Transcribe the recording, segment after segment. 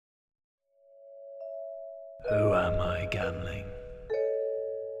Who am I, Gamling?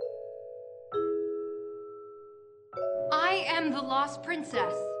 I am the lost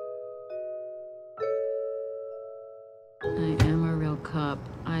princess. I am a real cop.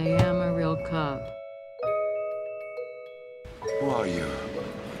 I am a real cop. Who are you?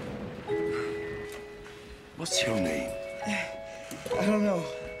 What's your name? I don't know.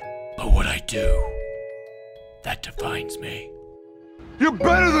 But what I do, that defines me. You're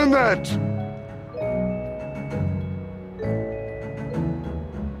better than that!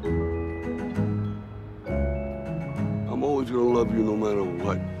 I'm always gonna love you no matter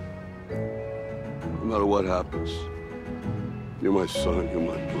what. No matter what happens. You're my son, you're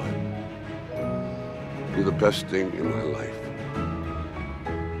my blood. You're the best thing in my life.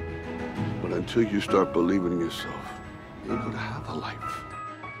 But until you start believing in yourself, you ain't gonna have a life.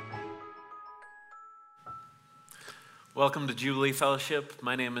 Welcome to Jubilee Fellowship.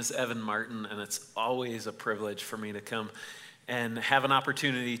 My name is Evan Martin, and it's always a privilege for me to come and have an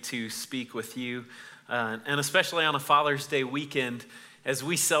opportunity to speak with you, and especially on a Father's Day weekend as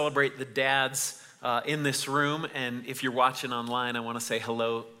we celebrate the dads in this room. And if you're watching online, I want to say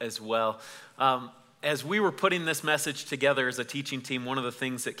hello as well. As we were putting this message together as a teaching team, one of the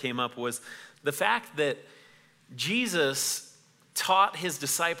things that came up was the fact that Jesus taught his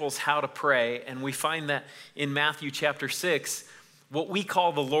disciples how to pray, and we find that in Matthew chapter 6, what we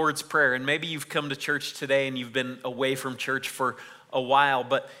call the Lord's Prayer. And maybe you've come to church today and you've been away from church for a while,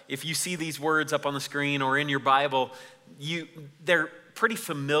 but if you see these words up on the screen or in your Bible, they're pretty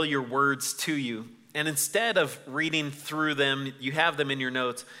familiar words to you. And instead of reading through them, you have them in your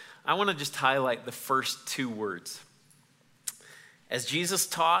notes, I want to just highlight the first two words. As Jesus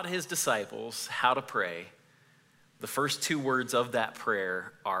taught his disciples how to pray, the first two words of that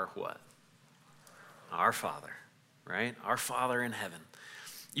prayer are what? Our Father, right? Our Father in heaven.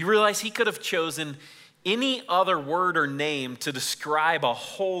 You realize he could have chosen any other word or name to describe a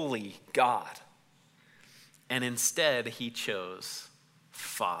holy God. And instead, he chose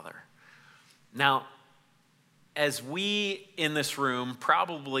Father. Now, as we in this room,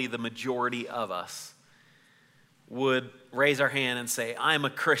 probably the majority of us, would raise our hand and say, I'm a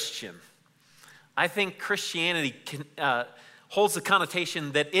Christian. I think Christianity holds the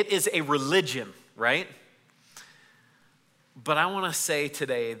connotation that it is a religion, right? But I want to say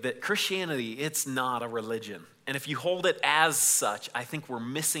today that Christianity, it's not a religion. And if you hold it as such, I think we're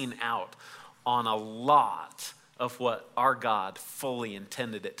missing out on a lot of what our God fully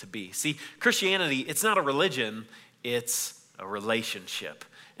intended it to be. See, Christianity, it's not a religion, it's a relationship.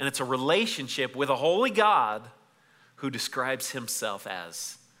 And it's a relationship with a holy God who describes himself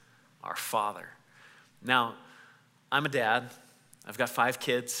as our Father. Now, I'm a dad. I've got 5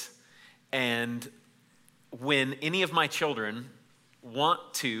 kids. And when any of my children want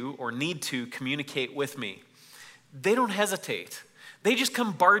to or need to communicate with me, they don't hesitate. They just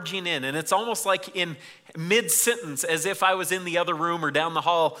come barging in, and it's almost like in mid-sentence, as if I was in the other room or down the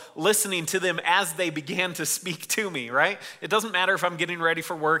hall listening to them as they began to speak to me, right? It doesn't matter if I'm getting ready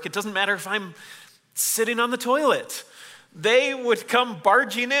for work. It doesn't matter if I'm sitting on the toilet. They would come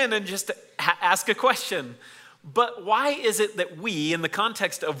barging in and just ask a question. But why is it that we, in the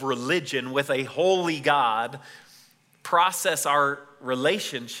context of religion with a holy God, process our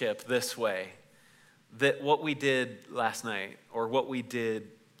relationship this way? That what we did last night, or what we did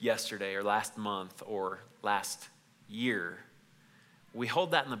yesterday, or last month, or last year, we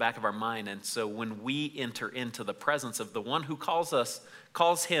hold that in the back of our mind. And so when we enter into the presence of the one who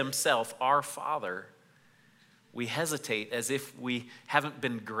calls himself our Father, we hesitate as if we haven't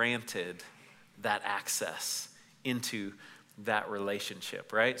been granted that access into that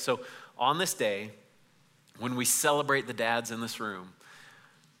relationship, right? So on this day, when we celebrate the dads in this room,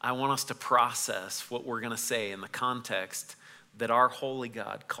 I want us to process what we're going to say in the context that our holy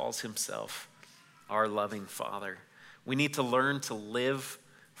God calls himself our loving Father. We need to learn to live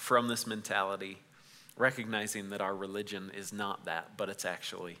from this mentality, recognizing that our religion is not that, but it's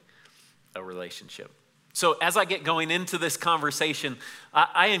actually a relationship. So as I get going into this conversation,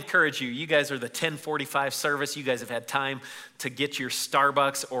 I encourage you. You guys are the 10:45 service. You guys have had time to get your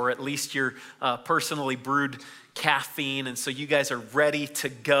Starbucks or at least your personally brewed caffeine. And so you guys are ready to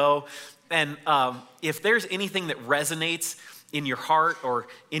go. And if there's anything that resonates in your heart or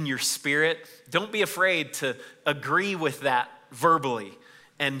in your spirit, don't be afraid to agree with that verbally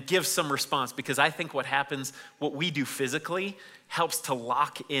and give some response, because I think what we do physically helps to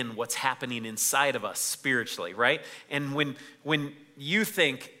lock in what's happening inside of us spiritually, right? And when you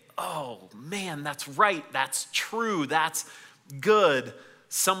think, oh man, that's right, that's true, that's good,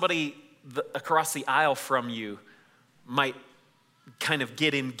 somebody across the aisle from you might kind of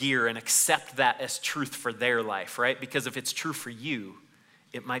get in gear and accept that as truth for their life, right? Because if it's true for you,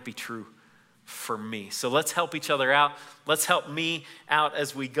 it might be true for me. So let's help each other out. Let's help me out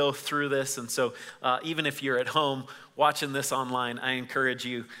as we go through this. And so even if you're at home watching this online, I encourage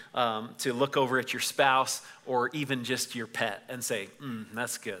you to look over at your spouse or even just your pet and say,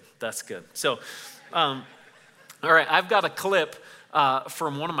 that's good, that's good. So, all right, I've got a clip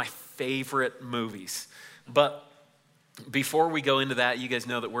from one of my favorite movies. But before we go into that, you guys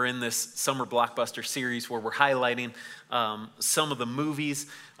know that we're in this summer blockbuster series where we're highlighting some of the movies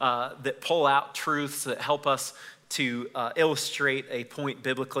that pull out truths that help us to illustrate a point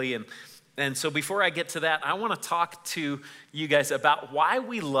biblically. And so before I get to that, I want to talk to you guys about why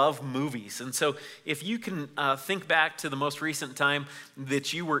we love movies. And so if you can think back to the most recent time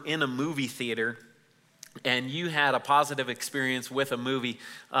that you were in a movie theater and you had a positive experience with a movie,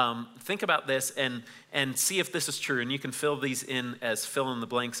 think about this and see if this is true. And you can fill these in as fill in the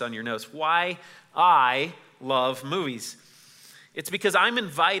blanks on your notes. Why I love movies. It's because I'm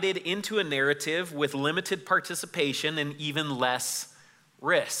invited into a narrative with limited participation and even less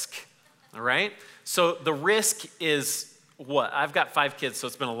risk. All right? So the risk is what? I've got 5 kids, so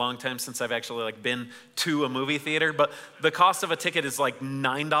it's been a long time since I've actually been to a movie theater, but the cost of a ticket is like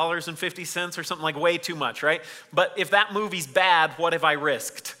 $9.50 or something, like way too much, right? But if that movie's bad, what have I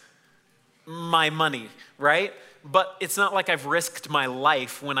risked? My money, right? But it's not like I've risked my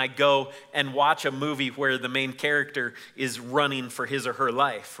life when I go and watch a movie where the main character is running for his or her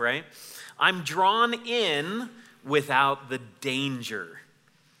life, right? I'm drawn in without the danger.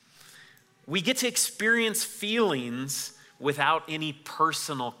 We get to experience feelings without any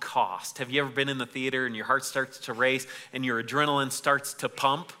personal cost. Have you ever been in the theater and your heart starts to race and your adrenaline starts to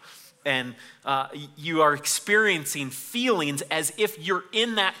pump and you are experiencing feelings as if you're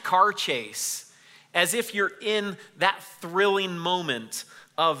in that car chase, as if you're in that thrilling moment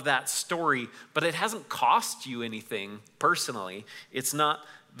of that story, but it hasn't cost you anything personally. It's not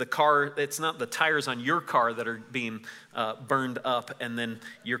the car, it's not the tires on your car that are being burned up and then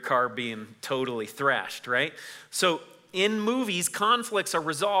your car being totally thrashed, right? So in movies, conflicts are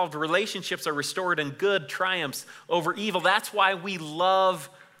resolved, relationships are restored, and good triumphs over evil. That's why we love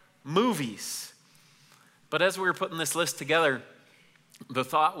movies. But as we were putting this list together, the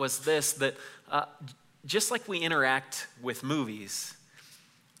thought was this, that just like we interact with movies,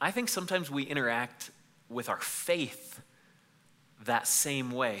 I think sometimes we interact with our faith that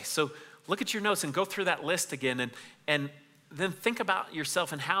same way. So look at your notes and go through that list again and then think about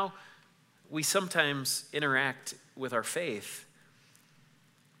yourself and how we sometimes interact with our faith.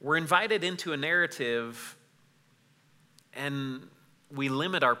 We're invited into a narrative and we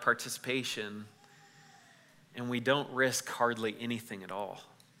limit our participation and we don't risk hardly anything at all.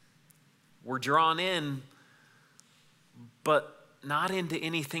 We're drawn in, but not into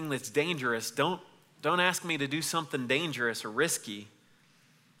anything that's dangerous. Don't ask me to do something dangerous or risky.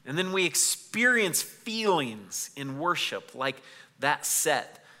 And then we experience feelings in worship like that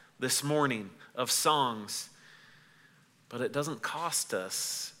set this morning of songs, but it doesn't cost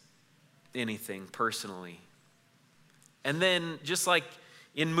us anything personally. And then just like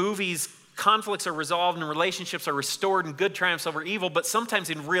in movies, conflicts are resolved and relationships are restored and good triumphs over evil, but sometimes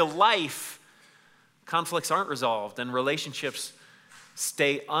in real life, conflicts aren't resolved and relationships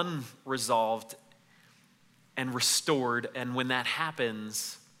stay unresolved and restored. And when that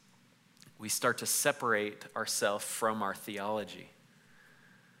happens, we start to separate ourselves from our theology.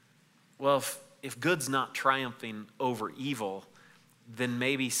 Well, if good's not triumphing over evil, then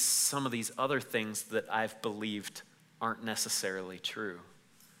maybe some of these other things that I've believed aren't necessarily true.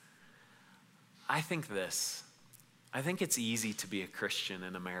 I think it's easy to be a Christian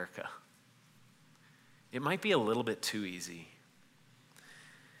in America. It might be a little bit too easy.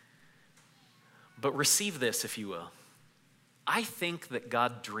 But receive this, if you will. I think that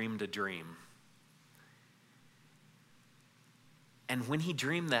God dreamed a dream. And when he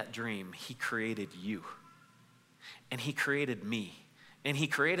dreamed that dream, he created you. And he created me. And he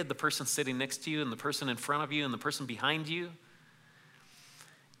created the person sitting next to you and the person in front of you and the person behind you.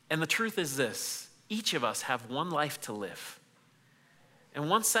 And the truth is this, each of us have one life to live. And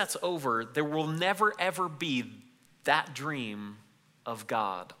once that's over, there will never, ever be that dream of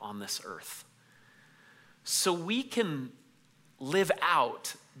God on this earth. So we can live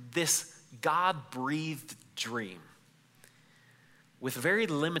out this God-breathed dream with very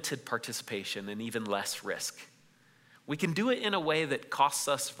limited participation and even less risk. We can do it in a way that costs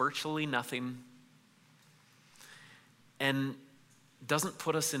us virtually nothing and doesn't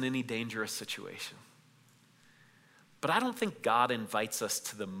put us in any dangerous situation. But I don't think God invites us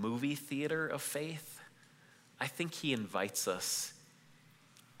to the movie theater of faith. I think he invites us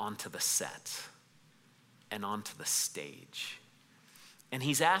onto the set and onto the stage. And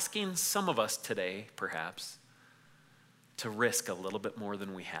he's asking some of us today, perhaps, to risk a little bit more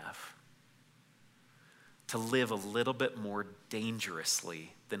than we have, to live a little bit more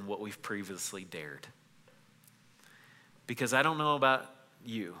dangerously than what we've previously dared. Because I don't know about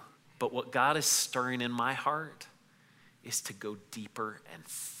you, but what God is stirring in my heart is to go deeper and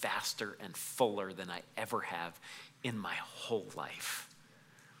faster and fuller than I ever have in my whole life.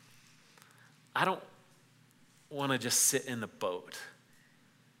 I don't want to just sit in the boat.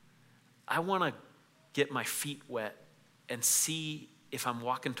 I want to get my feet wet and see if I'm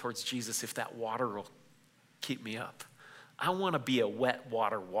walking towards Jesus, if that water will keep me up. I want to be a wet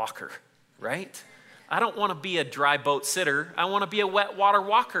water walker, right? I don't want to be a dry boat sitter. I want to be a wet water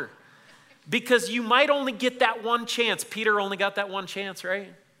walker. Because you might only get that one chance. Peter only got that one chance,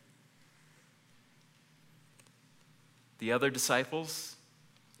 right? The other disciples,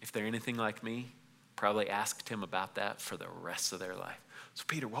 if they're anything like me, probably asked him about that for the rest of their life. So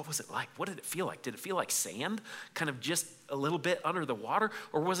Peter, what was it like? What did it feel like? Did it feel like sand, kind of just a little bit under the water?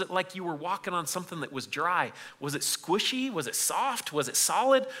 Or was it like you were walking on something that was dry? Was it squishy? Was it soft? Was it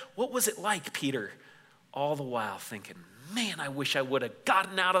solid? What was it like, Peter? All the while thinking, man, I wish I would have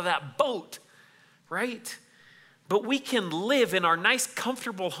gotten out of that boat, right? But we can live in our nice,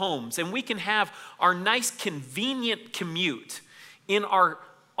 comfortable homes, and we can have our nice, convenient commute in our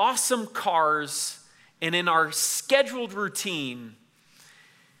awesome cars and in our scheduled routine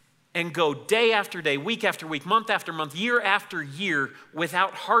and go day after day, week after week, month after month, year after year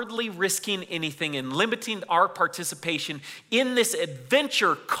without hardly risking anything and limiting our participation in this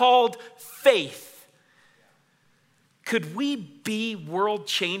adventure called faith. Could we be world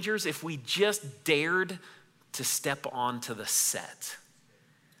changers if we just dared to step onto the set?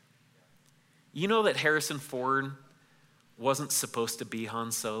 You know that Harrison Ford wasn't supposed to be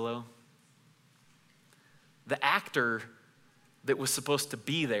Han Solo? The actor that was supposed to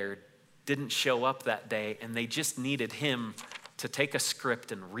be there didn't show up that day, and they just needed him to take a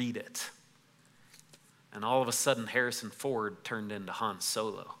script and read it. And all of a sudden, Harrison Ford turned into Han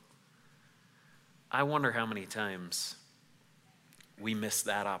Solo. I wonder how many times we miss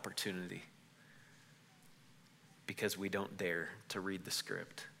that opportunity because we don't dare to read the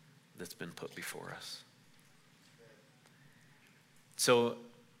script that's been put before us. So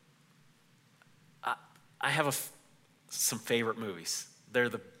I have some favorite movies. They're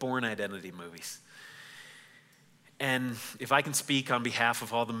the Bourne Identity movies. And if I can speak on behalf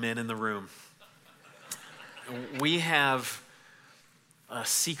of all the men in the room, we have a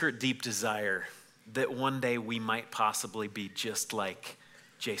secret deep desire that one day we might possibly be just like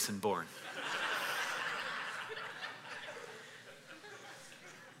Jason Bourne.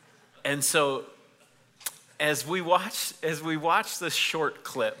 And so as we watch this short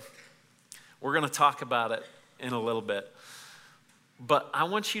clip, we're going to talk about it in a little bit. But I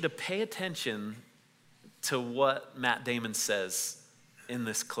want you to pay attention to what Matt Damon says in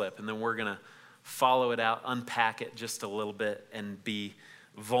this clip, and then we're going to follow it out, unpack it just a little bit, and be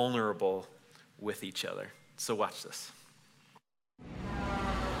vulnerable with each other. So watch this.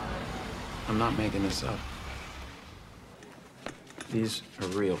 I'm not making this up. These are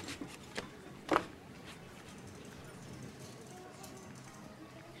real.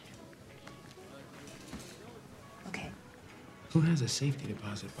 Okay. Who has a safety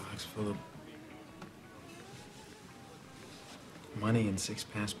deposit box full of money and 6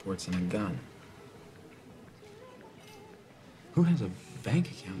 passports and a gun? Who has a bank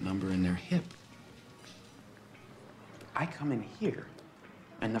account number in their hip? I come in here,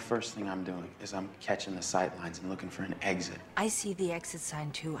 and the first thing I'm doing is I'm catching the sight lines and looking for an exit. I see the exit sign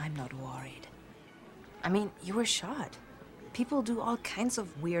too. I'm not worried. I mean, you were shot. People do all kinds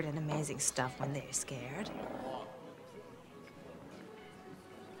of weird and amazing stuff when they're scared.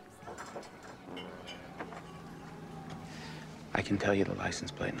 I can tell you the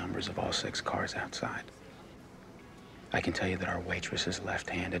license plate numbers of all 6 cars outside. I can tell you that our waitress is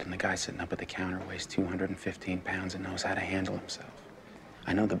left-handed and the guy sitting up at the counter weighs 215 pounds and knows how to handle himself.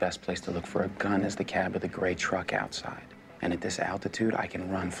 I know the best place to look for a gun is the cab of the gray truck outside. And at this altitude, I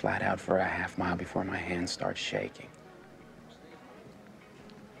can run flat out for a half mile before my hands start shaking.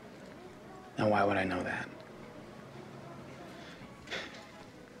 Now, why would I know that?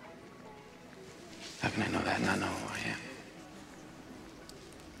 How can I know that and not know who I am?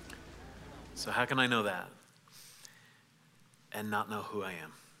 So how can I know that and not know who I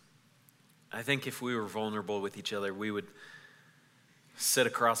am? I think if we were vulnerable with each other, we would sit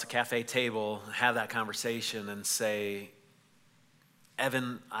across a cafe table, have that conversation and say,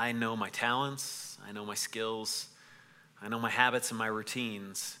 Evan, I know my talents, I know my skills, I know my habits and my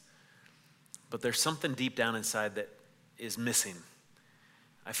routines, but there's something deep down inside that is missing.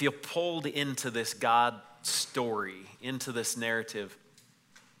 I feel pulled into this God story, into this narrative,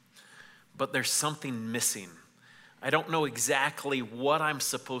 but there's something missing. I don't know exactly what I'm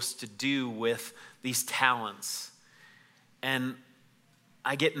supposed to do with these talents. And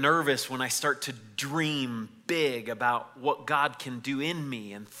I get nervous when I start to dream big about what God can do in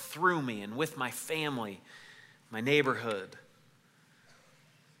me and through me and with my family, my neighborhood.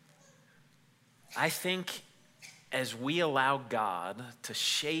 I think as we allow God to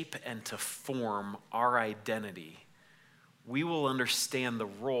shape and to form our identity, we will understand the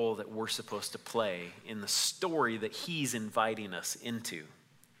role that we're supposed to play in the story that He's inviting us into.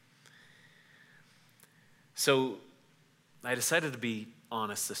 So I decided to be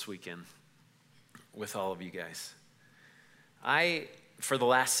honest this weekend with all of you guys. I, for the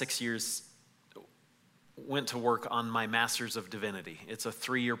last 6 years, went to work on my Master's of Divinity. It's a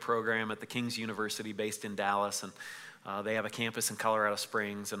 3-year program at the King's University based in Dallas, and they have a campus in Colorado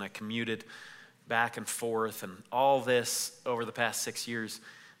Springs, and I commuted back and forth, and all this over the past 6 years.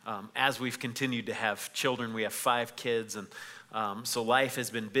 As we've continued to have children, we have 5 kids, and so life has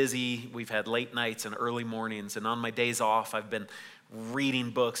been busy. We've had late nights and early mornings, and on my days off, I've been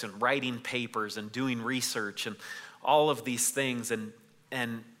reading books and writing papers and doing research and all of these things. And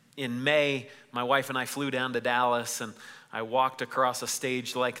in May, my wife and I flew down to Dallas, and I walked across a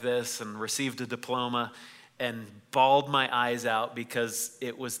stage like this and received a diploma and bawled my eyes out because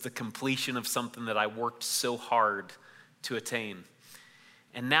it was the completion of something that I worked so hard to attain.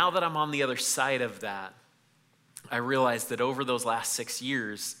 And now that I'm on the other side of that, I realized that over those last 6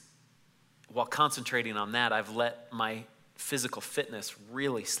 years, while concentrating on that, I've let my physical fitness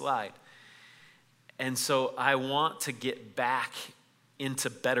really slide. And so I want to get back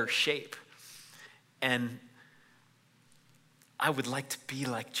into better shape. And I would like to be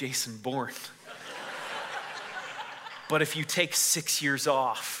like Jason Bourne. But if you take 6 years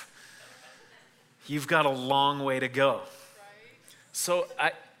off, you've got a long way to go. So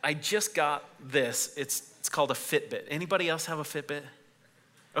I just got this. It's called a Fitbit. Anybody else have a Fitbit?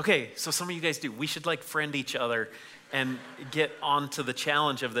 Okay, so some of you guys do. We should like friend each other and get onto the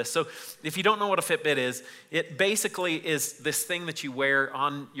challenge of this. So if you don't know what a Fitbit is, it basically is this thing that you wear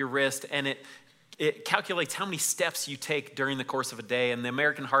on your wrist, and it calculates how many steps you take during the course of a day. And the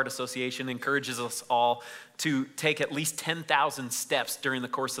American Heart Association encourages us all to take at least 10,000 steps during the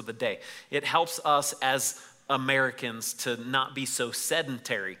course of the day. It helps us as Americans to not be so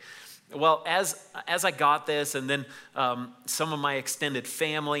sedentary. Well, as I got this, and then some of my extended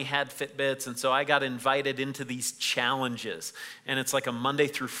family had Fitbits, and so I got invited into these challenges. And it's like a Monday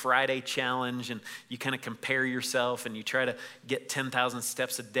through Friday challenge, and you kind of compare yourself, and you try to get 10,000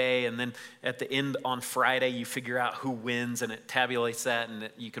 steps a day, and then at the end on Friday, you figure out who wins, and it tabulates that, and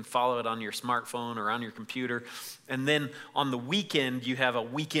you can follow it on your smartphone or on your computer. And then on the weekend, you have a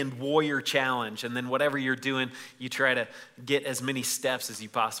Weekend Warrior Challenge, and then whatever you're doing, you try to get as many steps as you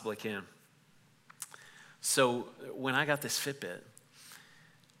possibly can. So when I got this Fitbit,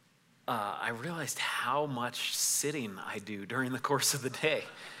 I realized how much sitting I do during the course of the day.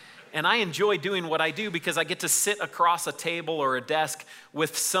 And I enjoy doing what I do because I get to sit across a table or a desk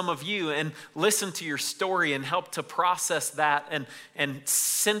with some of you and listen to your story and help to process that and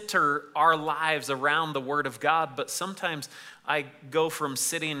center our lives around the Word of God. But sometimes I go from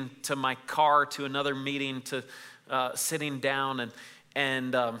sitting to my car to another meeting to sitting down.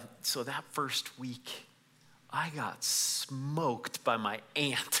 And so that first week, I got smoked by my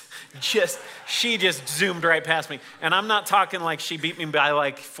aunt. She just zoomed right past me. And I'm not talking like she beat me by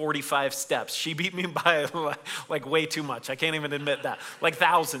like 45 steps. She beat me by like way too much. I can't even admit that. Like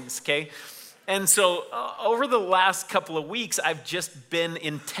thousands, okay? And so over the last couple of weeks, I've just been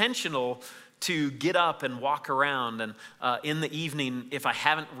intentional to get up and walk around. And in the evening, if I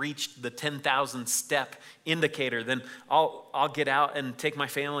haven't reached the 10,000 step indicator, then I'll get out and take my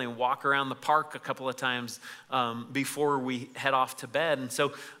family and walk around the park a couple of times before we head off to bed. And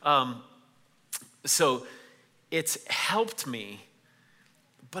so it's helped me.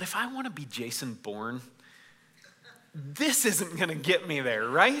 But if I want to be Jason Bourne, this isn't going to get me there,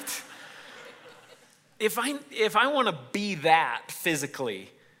 right? If I want to be that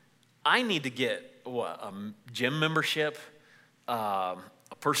physically, I need to get a gym membership, a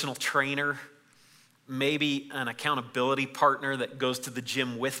personal trainer, maybe an accountability partner that goes to the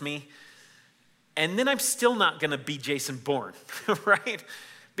gym with me. And then I'm still not going to be Jason Bourne, right?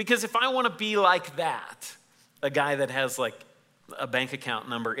 Because if I want to be like that, a guy that has like a bank account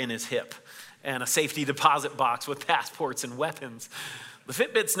number in his hip and a safety deposit box with passports and weapons, The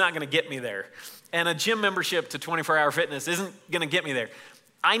Fitbit's not going to get me there. And a gym membership to 24-hour fitness isn't going to get me there.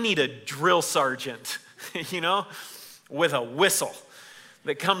 I need a drill sergeant, with a whistle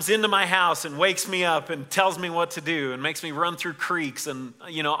that comes into my house and wakes me up and tells me what to do and makes me run through creeks and,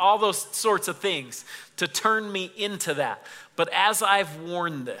 all those sorts of things to turn me into that. But as I've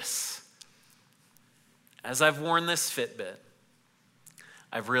worn this Fitbit,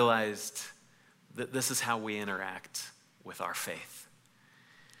 I've realized that this is how we interact with our faith.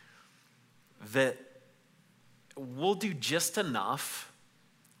 That we'll do just enough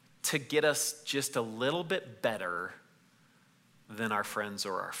to get us just a little bit better than our friends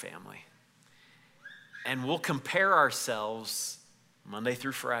or our family. And we'll compare ourselves Monday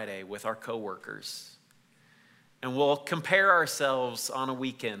through Friday with our coworkers. And we'll compare ourselves on a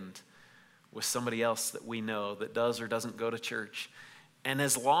weekend with somebody else that we know that does or doesn't go to church. And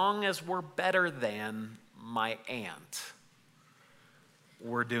as long as we're better than my aunt,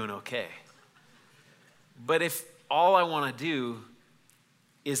 we're doing okay. But if all I want to do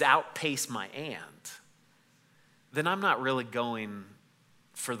is outpace my aunt, then I'm not really going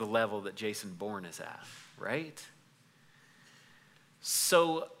for the level that Jason Bourne is at, right?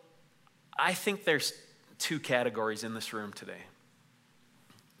 So I think there's two categories in this room today.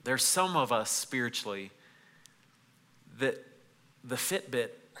 There's some of us spiritually that the Fitbit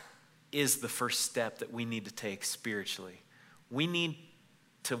is the first step that we need to take spiritually. We need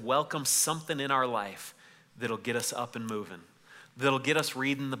to welcome something in our life that'll get us up and moving, that'll get us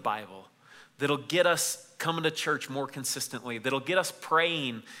reading the Bible, that'll get us coming to church more consistently, that'll get us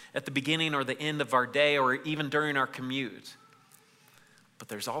praying at the beginning or the end of our day or even during our commute. But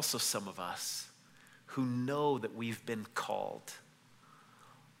there's also some of us who know that we've been called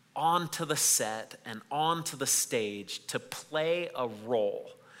onto the set and onto the stage to play a role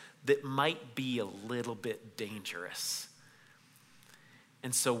that might be a little bit dangerous.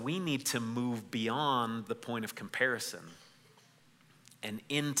 And so we need to move beyond the point of comparison and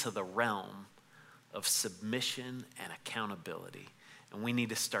into the realm of submission and accountability. And we need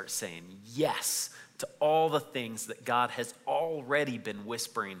to start saying yes to all the things that God has already been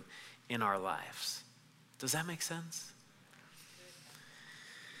whispering in our lives. Does that make sense?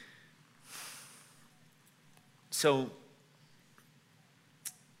 So,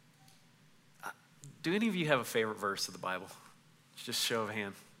 do any of you have a favorite verse of the Bible? Just show of a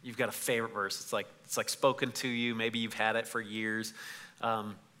hand. You've got a favorite verse. It's like spoken to you. Maybe you've had it for years.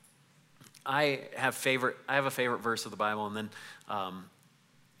 I have a favorite verse of the Bible,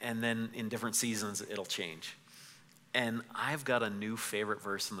 and then in different seasons it'll change. And I've got a new favorite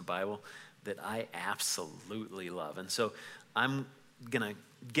verse in the Bible that I absolutely love. And so I'm gonna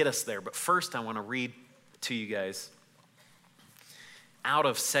get us there. But first, I want to read to you guys out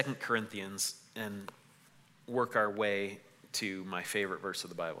of 2 Corinthians and work our way to my favorite verse of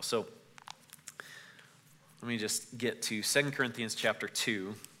the Bible. So let me just get to 2 Corinthians chapter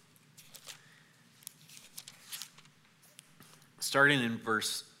 2. Starting in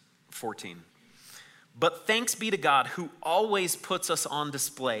verse 14. But thanks be to God who always puts us on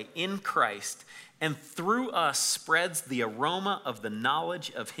display in Christ and through us spreads the aroma of the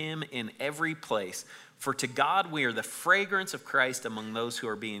knowledge of him in every place. For to God we are the fragrance of Christ among those who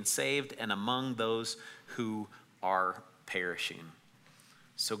are being saved and among those who are perishing.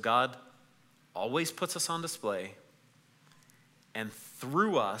 So God always puts us on display and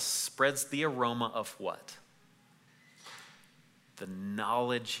through us spreads the aroma of what? The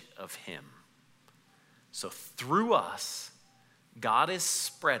knowledge of him. So through us, God is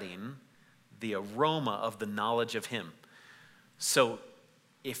spreading the aroma of the knowledge of him. So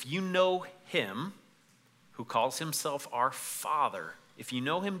if you know him, who calls himself our Father, if you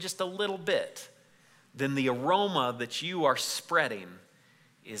know him just a little bit, then the aroma that you are spreading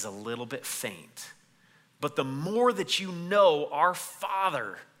is a little bit faint. But the more that you know our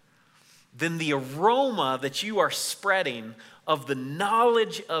Father, then the aroma that you are spreading of the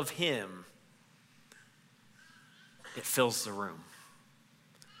knowledge of him, it fills the room.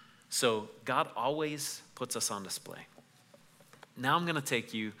 So God always puts us on display. Now I'm going to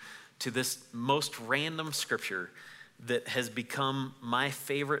take you to this most random scripture that has become my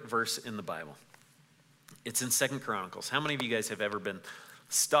favorite verse in the Bible. It's in 2 Chronicles. How many of you guys have ever been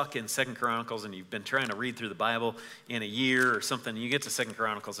stuck in 2 Chronicles and you've been trying to read through the Bible in a year or something? You get to 2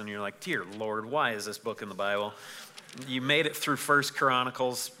 Chronicles and you're like, dear Lord, why is this book in the Bible? You made it through 1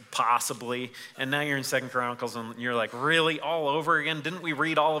 Chronicles, possibly, and now you're in 2 Chronicles and you're like, really, all over again? Didn't we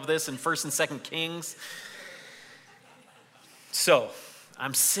read all of this in 1 and 2 Kings? So,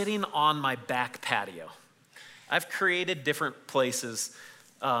 I'm sitting on my back patio. I've created different places.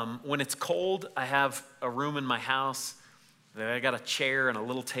 When it's cold, I have a room in my house I got a chair and a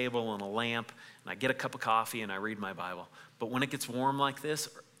little table and a lamp, and I get a cup of coffee and I read my Bible. But when it gets warm like this,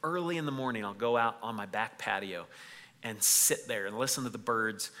 early in the morning, I'll go out on my back patio and sit there and listen to the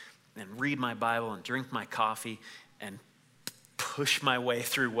birds and read my Bible and drink my coffee and push my way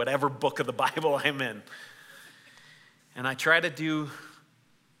through whatever book of the Bible I'm in. And I try to do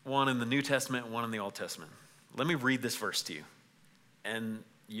one in the New Testament and one in the Old Testament. Let me read this verse to you, and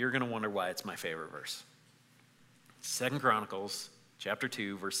you're going to wonder why it's my favorite verse. 2 Chronicles chapter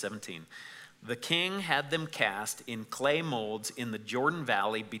 2, verse 17. The king had them cast in clay molds in the Jordan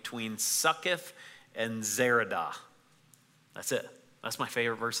Valley between Succoth and Zeradah. That's it. That's my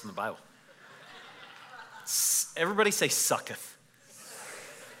favorite verse in the Bible. Everybody say Succoth.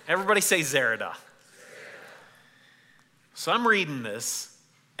 Everybody say Zeradah. So I'm reading this,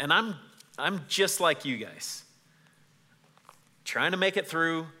 and I'm just like you guys. Trying to make it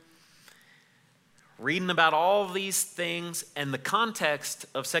through, reading about all these things, and the context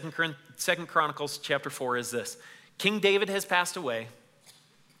of 2 Chronicles chapter 4 is this. King David has passed away,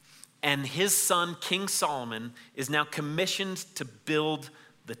 and his son, King Solomon, is now commissioned to build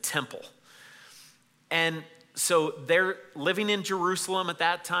the temple. And so they're living in Jerusalem at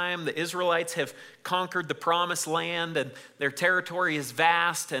that time. The Israelites have conquered the promised land, and their territory is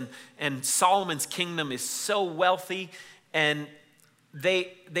vast, and Solomon's kingdom is so wealthy, and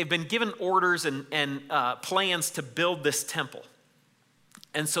they've been given orders and plans to build this temple.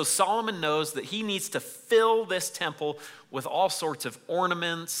 And so Solomon knows that he needs to fill this temple with all sorts of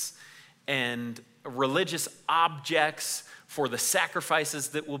ornaments and religious objects for the sacrifices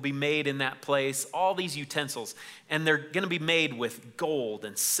that will be made in that place, all these utensils. And they're going to be made with gold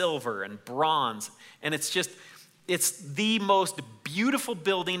and silver and bronze. And it's the most beautiful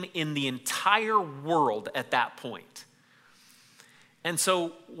building in the entire world at that point. And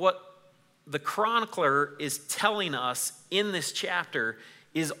so what the chronicler is telling us in this chapter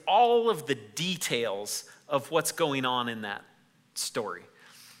is all of the details of what's going on in that story.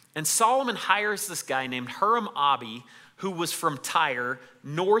 And Solomon hires this guy named Hiram-Abi, who was from Tyre,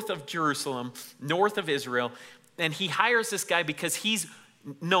 north of Jerusalem, north of Israel. And he hires this guy because he's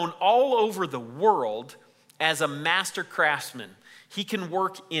known all over the world as a master craftsman. He can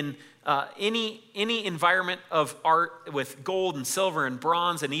work in any environment of art with gold and silver and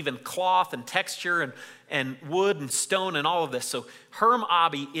bronze and even cloth and texture and wood and stone and all of this. So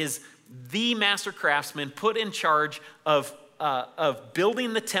Hiram-Abi is the master craftsman put in charge of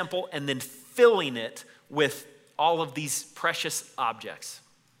building the temple and then filling it with all of these precious objects.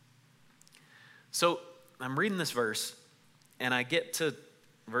 So I'm reading this verse, and I get to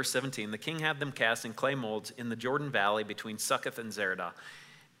verse 17. The king had them cast in clay molds in the Jordan Valley between Succoth and Zeradah.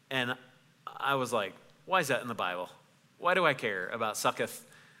 And I was like, why is that in the Bible? Why do I care about Succoth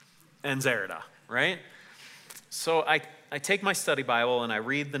and Zeradah, right? So I take my study Bible and I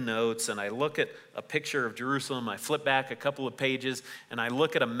read the notes and I look at a picture of Jerusalem. I flip back a couple of pages and I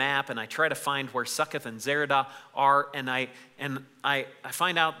look at a map and I try to find where Succoth and Zeradah are. And I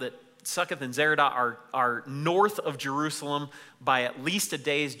find out that Succoth and Zeradah are north of Jerusalem by at least a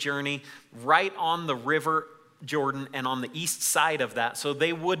day's journey, right on the river Jordan and on the east side of that. So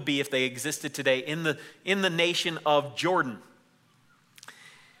they would be, if they existed today, in the nation of Jordan.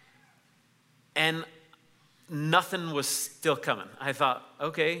 And nothing was still coming. I thought,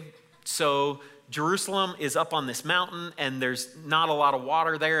 okay, so Jerusalem is up on this mountain and there's not a lot of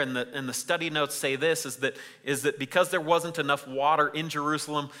water there. And the study notes say this, is that because there wasn't enough water in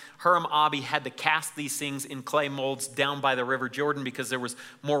Jerusalem, Hiram-Abi had to cast these things in clay molds down by the river Jordan because there was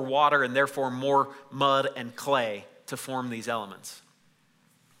more water and therefore more mud and clay to form these elements.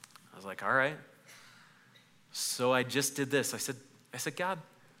 I was like, all right. So I just did this. I said, God,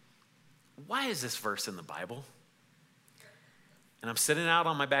 why is this verse in the Bible? And I'm sitting out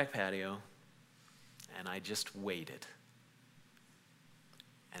on my back patio, and I just waited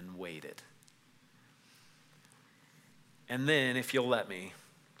and waited. And then, if you'll let me,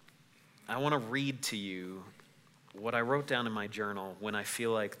 I want to read to you what I wrote down in my journal when I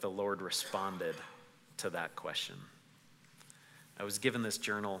feel like the Lord responded to that question. I was given this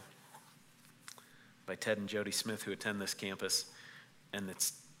journal by Ted and Jody Smith, who attend this campus, and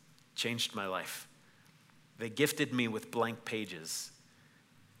it's changed my life. They gifted me with blank pages,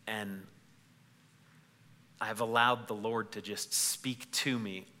 and I've allowed the Lord to just speak to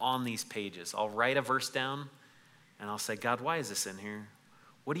me on these pages. I'll write a verse down, and I'll say, God, why is this in here?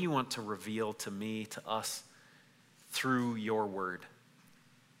 What do you want to reveal to me, to us, through your word?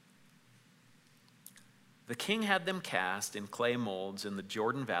 The king had them cast in clay molds in the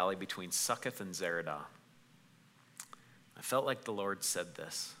Jordan Valley between Succoth and Zeradah. I felt like the Lord said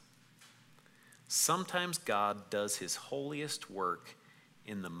this. Sometimes God does his holiest work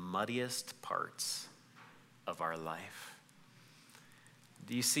in the muddiest parts of our life.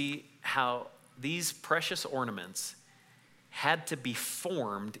 Do you see how these precious ornaments had to be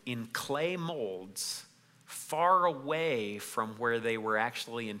formed in clay molds far away from where they were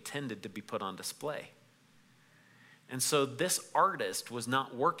actually intended to be put on display? And so this artist was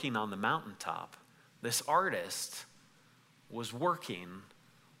not working on the mountaintop. This artist was working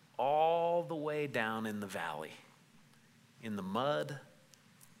all the way down in the valley, in the mud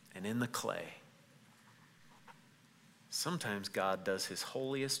and in the clay. Sometimes God does his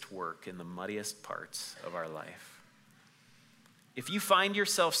holiest work in the muddiest parts of our life. If you find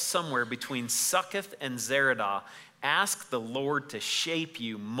yourself somewhere between Succoth and Zeradah, ask the Lord to shape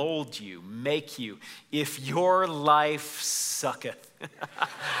you, mold you, make you, if your life sucketh.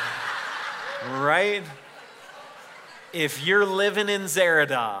 Right? If you're living in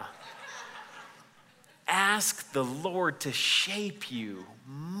Zeradah, ask the Lord to shape you,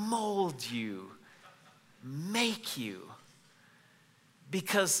 mold you, make you.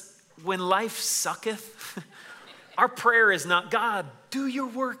 Because when life sucketh, our prayer is not, God, do your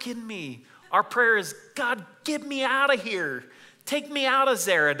work in me. Our prayer is, God, get me out of here. Take me out of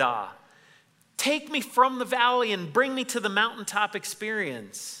Zeradah. Take me from the valley and bring me to the mountaintop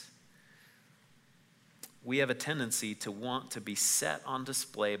experience. We have a tendency to want to be set on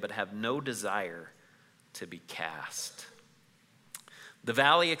display but have no desire to be cast. The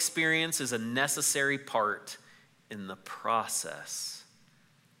valley experience is a necessary part in the process.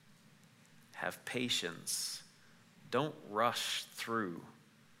 Have patience. Don't rush through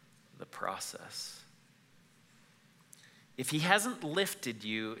the process. If he hasn't lifted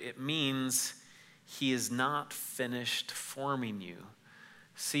you, it means he is not finished forming you.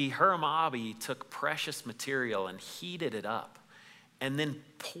 See, Hiram Abi took precious material and heated it up and then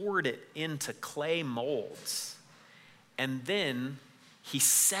poured it into clay molds. And then he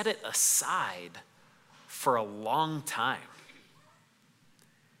set it aside for a long time,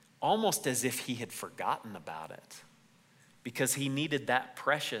 almost as if he had forgotten about it, because he needed that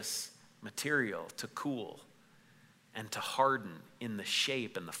precious material to cool and to harden in the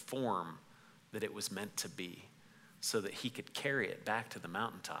shape and the form that it was meant to be, so that he could carry it back to the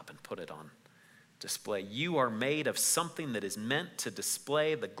mountaintop and put it on display. You are made of something that is meant to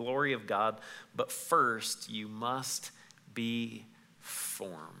display the glory of God, but first you must be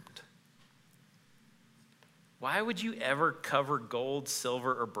formed. Why would you ever cover gold,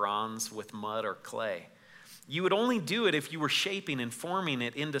 silver, or bronze with mud or clay? You would only do it if you were shaping and forming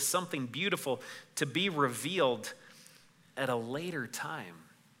it into something beautiful to be revealed at a later time.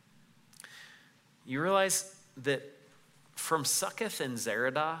 You realize that from Succoth and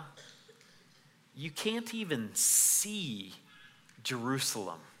Zeradah, you can't even see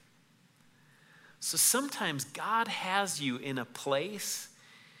Jerusalem. So sometimes God has you in a place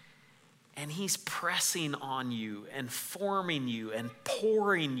and he's pressing on you and forming you and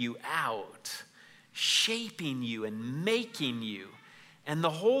pouring you out, shaping you and making you. And the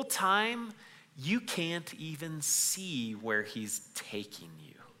whole time, you can't even see where he's taking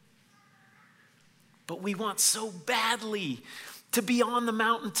you. But we want so badly to be on the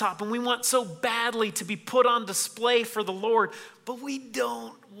mountaintop, and we want so badly to be put on display for the Lord, but we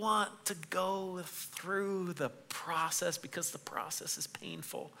don't want to go through the process because the process is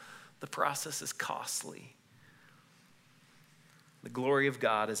painful. The process is costly. The glory of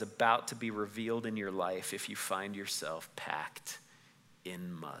God is about to be revealed in your life if you find yourself packed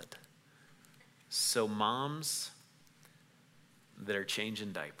in mud. So moms that are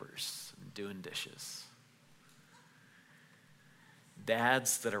changing diapers and doing dishes,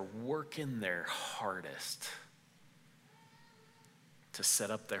 dads that are working their hardest to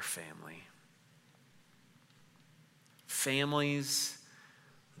set up their family, families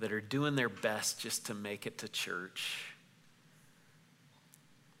that are doing their best just to make it to church,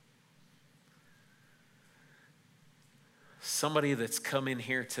 somebody that's come in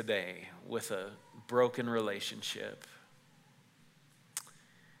here today with a broken relationship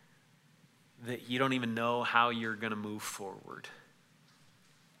that you don't even know how you're going to move forward.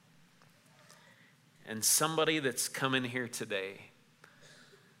 And somebody that's come in here today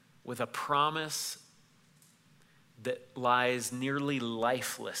with a promise that lies nearly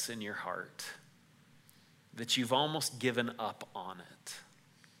lifeless in your heart, that you've almost given up on it.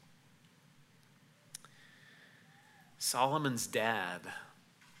 Solomon's dad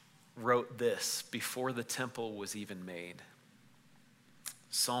wrote this before the temple was even made.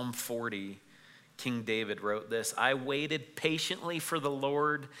 Psalm 40, King David wrote this: I waited patiently for the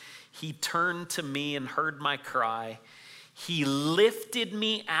Lord. He turned to me and heard my cry. He lifted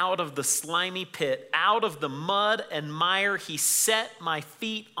me out of the slimy pit, out of the mud and mire. He set my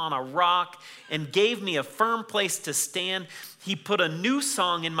feet on a rock and gave me a firm place to stand. He put a new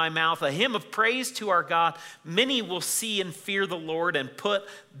song in my mouth, a hymn of praise to our God. Many will see and fear the Lord and put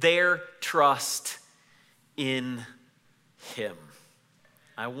their trust in him.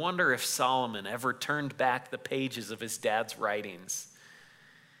 I wonder if Solomon ever turned back the pages of his dad's writings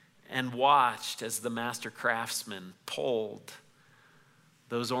and watched as the master craftsman pulled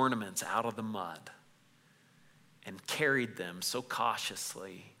those ornaments out of the mud and carried them so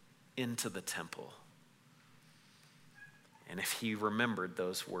cautiously into the temple. And if he remembered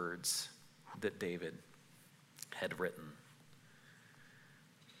those words that David had written.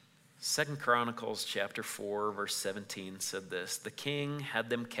 2 Chronicles chapter 4, verse 17 said this: the king had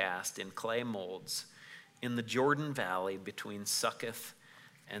them cast in clay molds in the Jordan Valley between Succoth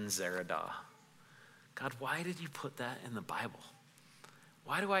and Zeradah. God, why did you put that in the Bible?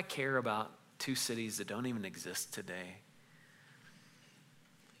 Why do I care about two cities that don't even exist today?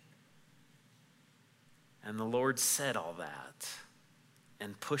 And the Lord said all that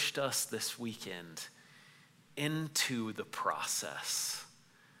and pushed us this weekend into the process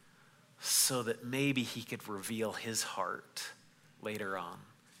so that maybe he could reveal his heart later on.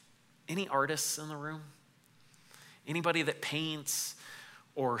 Any artists in the room? Anybody that paints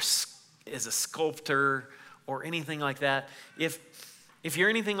or is a sculptor or anything like that? If you're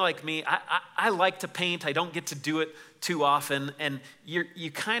anything like me, I like to paint. I don't get to do it too often. And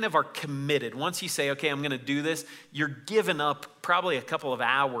you kind of are committed. Once you say, okay, I'm going to do this, you're giving up probably a couple of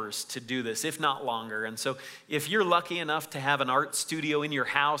hours to do this, if not longer. And so if you're lucky enough to have an art studio in your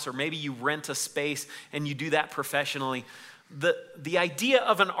house, or maybe you rent a space and you do that professionally, the idea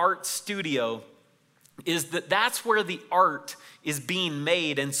of an art studio is that that's where the art is being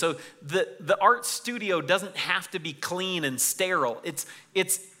made. And so the art studio doesn't have to be clean and sterile.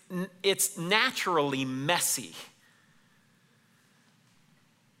 It's naturally messy.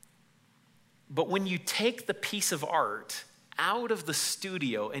 But when you take the piece of art out of the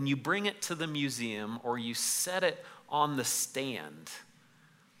studio and you bring it to the museum or you set it on the stand,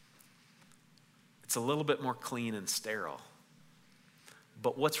 it's a little bit more clean and sterile.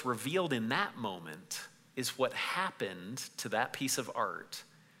 But what's revealed in that moment is what happened to that piece of art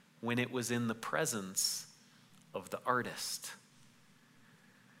when it was in the presence of the artist.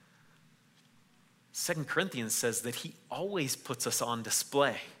 2 Corinthians says that he always puts us on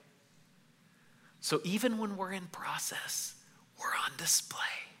display. So even when we're in process, we're on display.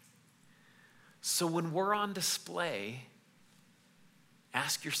 So when we're on display,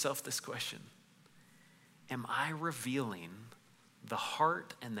 ask yourself this question: am I revealing the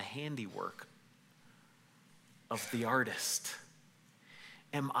heart and the handiwork of the artist?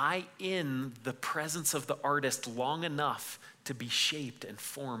 Am I in the presence of the artist long enough to be shaped and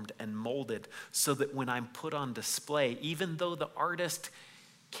formed and molded so that when I'm put on display, even though the artist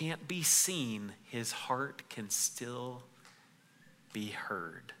can't be seen, his heart can still be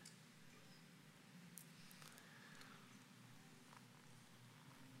heard?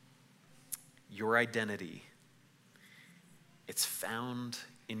 Your identity, it's found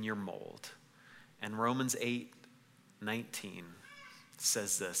in your mold. And Romans 8:19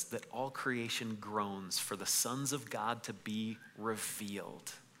 says this, that all creation groans for the sons of God to be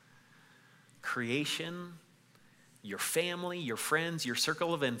revealed. Creation, your family, your friends, your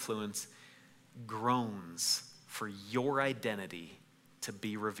circle of influence groans for your identity to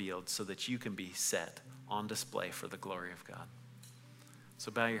be revealed so that you can be set on display for the glory of God.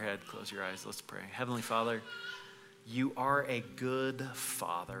 So bow your head, close your eyes, let's pray. Heavenly Father, you are a good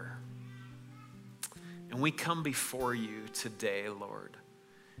Father. And we come before you today, Lord.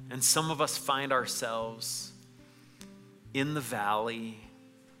 And some of us find ourselves in the valley,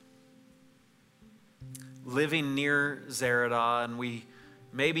 living near Zeradah, and we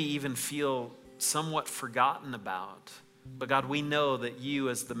maybe even feel somewhat forgotten about. But God, we know that you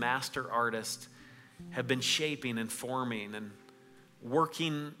as the master artist have been shaping and forming and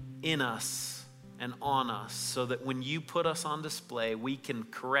working in us and on us so that when you put us on display, we can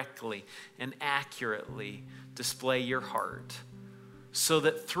correctly and accurately display your heart so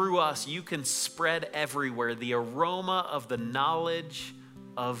that through us you can spread everywhere the aroma of the knowledge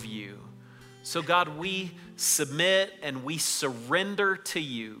of you. So God, we submit and we surrender to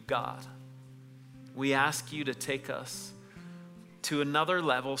you, God. We ask you to take us to another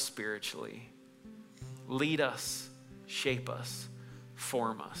level spiritually. Lead us, shape us,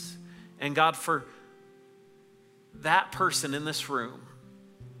 form us. And God, for that person in this room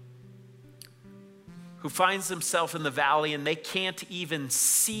who finds themselves in the valley and they can't even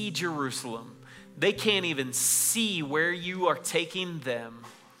see Jerusalem, they can't even see where you are taking them.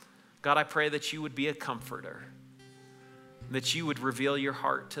 God, I pray that you would be a comforter, that you would reveal your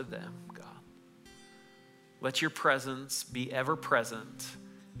heart to them, God. Let your presence be ever present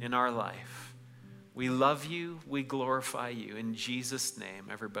in our life. We love you. We glorify you. In Jesus' name,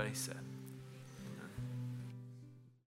 everybody said.